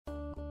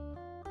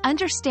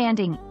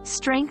Understanding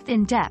strength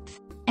in depth,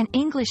 an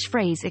English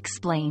phrase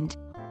explained.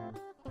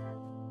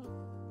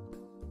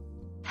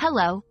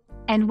 Hello,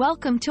 and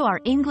welcome to our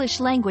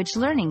English language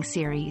learning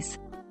series.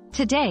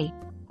 Today,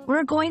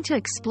 we're going to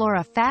explore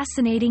a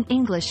fascinating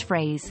English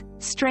phrase,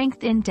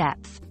 strength in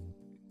depth.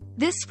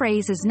 This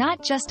phrase is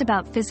not just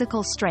about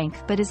physical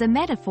strength but is a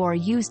metaphor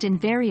used in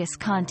various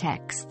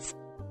contexts.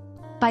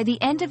 By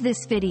the end of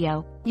this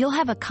video, you'll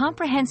have a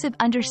comprehensive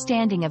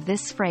understanding of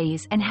this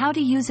phrase and how to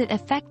use it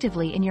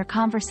effectively in your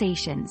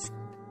conversations.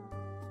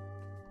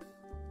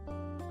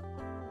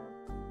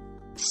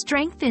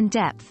 Strength in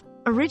depth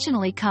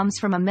originally comes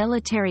from a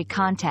military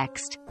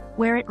context,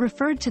 where it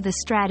referred to the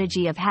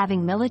strategy of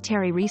having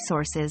military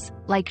resources,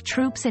 like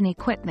troops and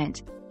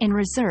equipment, in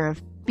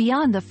reserve,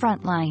 beyond the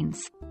front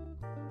lines.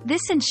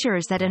 This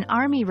ensures that an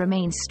army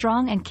remains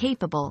strong and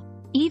capable,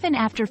 even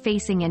after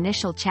facing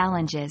initial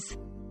challenges.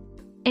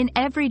 In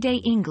everyday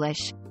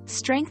English,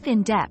 strength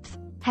in depth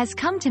has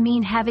come to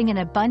mean having an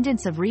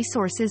abundance of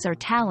resources or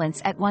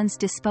talents at one's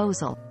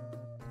disposal.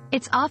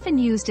 It's often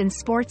used in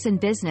sports and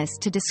business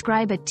to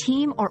describe a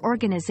team or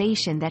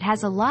organization that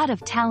has a lot of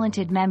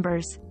talented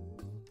members,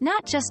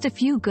 not just a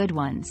few good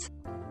ones.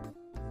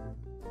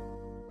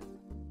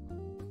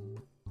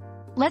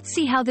 Let's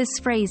see how this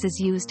phrase is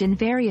used in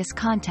various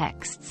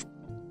contexts.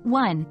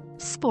 1.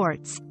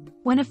 Sports.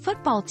 When a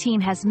football team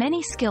has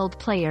many skilled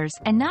players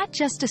and not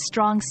just a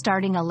strong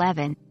starting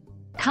 11,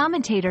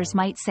 commentators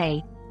might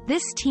say,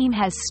 "This team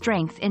has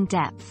strength in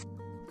depth."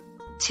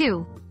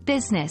 2.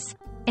 Business.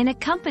 In a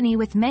company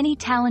with many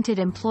talented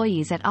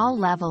employees at all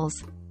levels,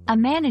 a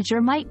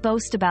manager might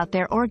boast about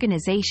their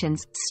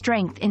organization's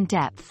strength in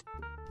depth.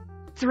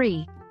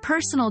 3.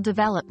 Personal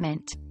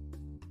development.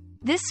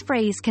 This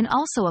phrase can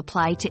also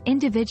apply to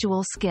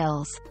individual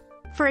skills.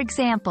 For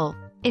example,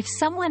 if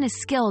someone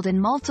is skilled in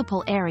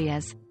multiple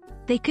areas,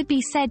 they could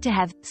be said to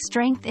have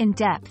strength in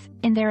depth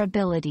in their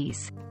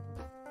abilities.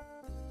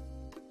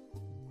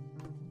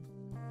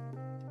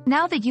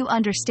 Now that you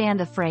understand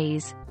the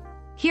phrase,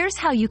 here's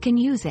how you can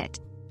use it.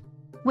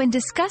 When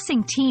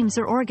discussing teams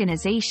or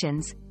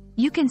organizations,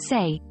 you can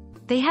say,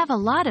 "They have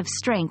a lot of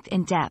strength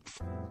in depth."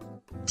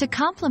 To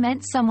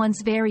compliment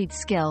someone's varied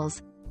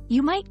skills,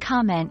 you might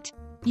comment,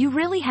 "You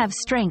really have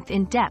strength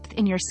in depth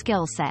in your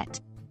skill set."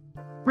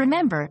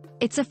 Remember,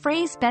 it's a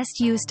phrase best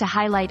used to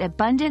highlight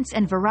abundance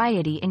and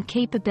variety in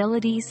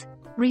capabilities,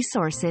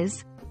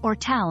 resources, or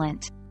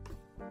talent.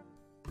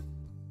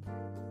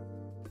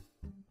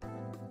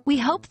 We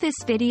hope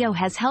this video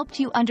has helped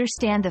you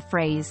understand the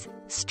phrase,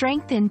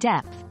 strength in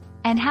depth,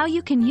 and how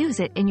you can use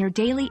it in your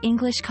daily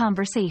English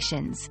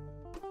conversations.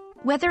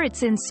 Whether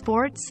it's in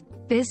sports,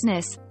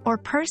 business, or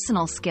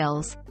personal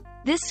skills,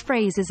 this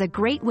phrase is a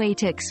great way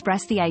to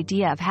express the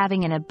idea of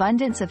having an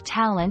abundance of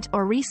talent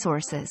or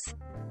resources.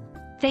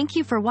 Thank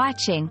you for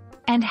watching,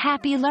 and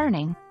happy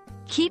learning!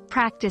 Keep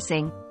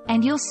practicing,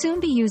 and you'll soon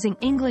be using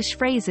English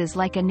phrases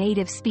like a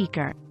native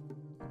speaker.